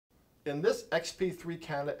In this XP3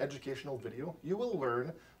 Canada educational video, you will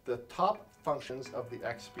learn the top functions of the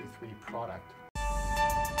XP3 product.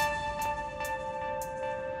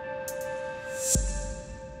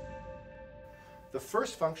 The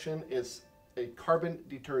first function is a carbon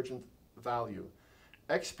detergent value.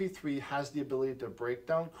 XP3 has the ability to break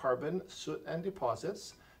down carbon, soot, and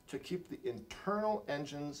deposits to keep the internal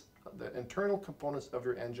components of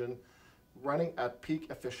your engine running at peak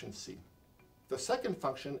efficiency. The second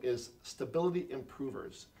function is stability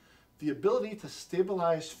improvers. The ability to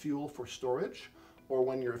stabilize fuel for storage or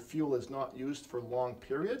when your fuel is not used for long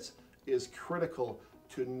periods is critical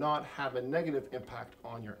to not have a negative impact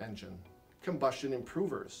on your engine. Combustion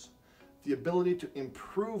improvers. The ability to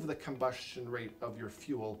improve the combustion rate of your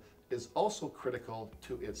fuel is also critical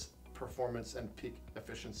to its performance and peak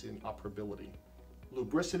efficiency and operability.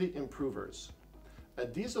 Lubricity improvers. A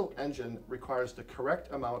diesel engine requires the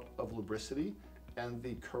correct amount of lubricity and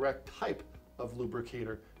the correct type of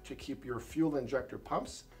lubricator to keep your fuel injector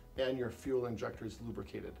pumps and your fuel injectors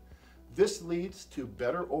lubricated. This leads to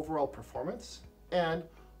better overall performance and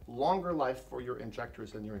longer life for your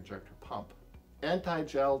injectors and your injector pump.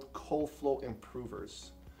 Anti-gelled cold flow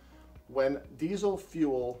improvers. When diesel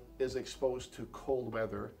fuel is exposed to cold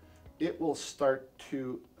weather, it will start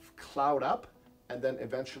to cloud up and then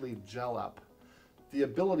eventually gel up. The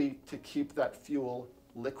ability to keep that fuel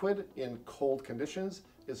liquid in cold conditions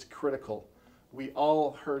is critical. We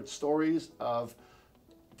all heard stories of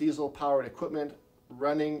diesel-powered equipment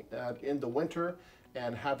running in the winter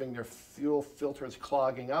and having their fuel filters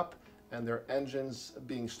clogging up and their engines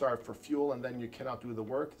being starved for fuel, and then you cannot do the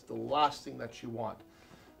work. It's the last thing that you want.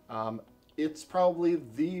 It's probably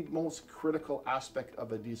the most critical aspect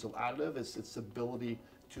of a diesel additive is its ability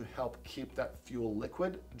to help keep that fuel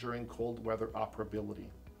liquid during cold weather operability.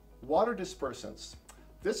 Water dispersants.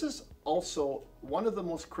 This is also one of the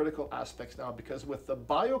most critical aspects now because with the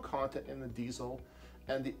bio content in the diesel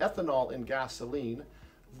and the ethanol in gasoline,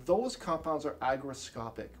 those compounds are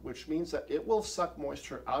agroscopic, which means that it will suck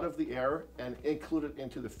moisture out of the air and include it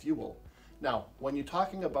into the fuel. Now, when you're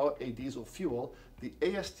talking about a diesel fuel, the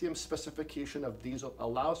ASTM specification of diesel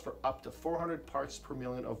allows for up to 400 parts per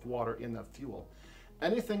million of water in that fuel.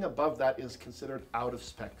 Anything above that is considered out of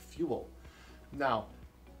spec fuel. Now,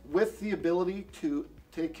 with the ability to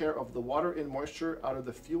take care of the water and moisture out of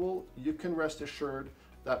the fuel, you can rest assured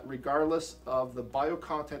that regardless of the bio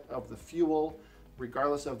content of the fuel,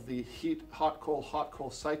 regardless of the hot,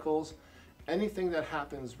 cold cycles, anything that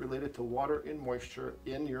happens related to water and moisture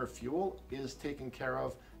in your fuel is taken care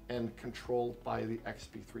of and controlled by the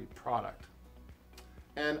XP3 product.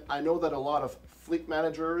 And I know that a lot of fleet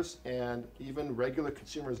managers and even regular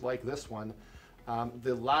consumers like this one,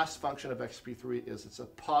 the last function of XP3 is it's a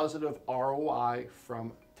positive ROI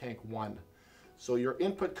from tank 1. So your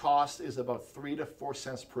input cost is about 3 to 4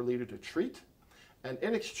 cents per liter to treat. And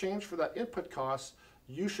in exchange for that input cost,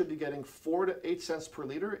 you should be getting 4 to 8 cents per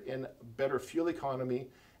liter in better fuel economy.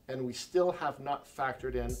 And we still have not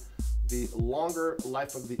factored in the longer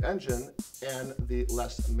life of the engine and the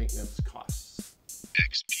less maintenance costs.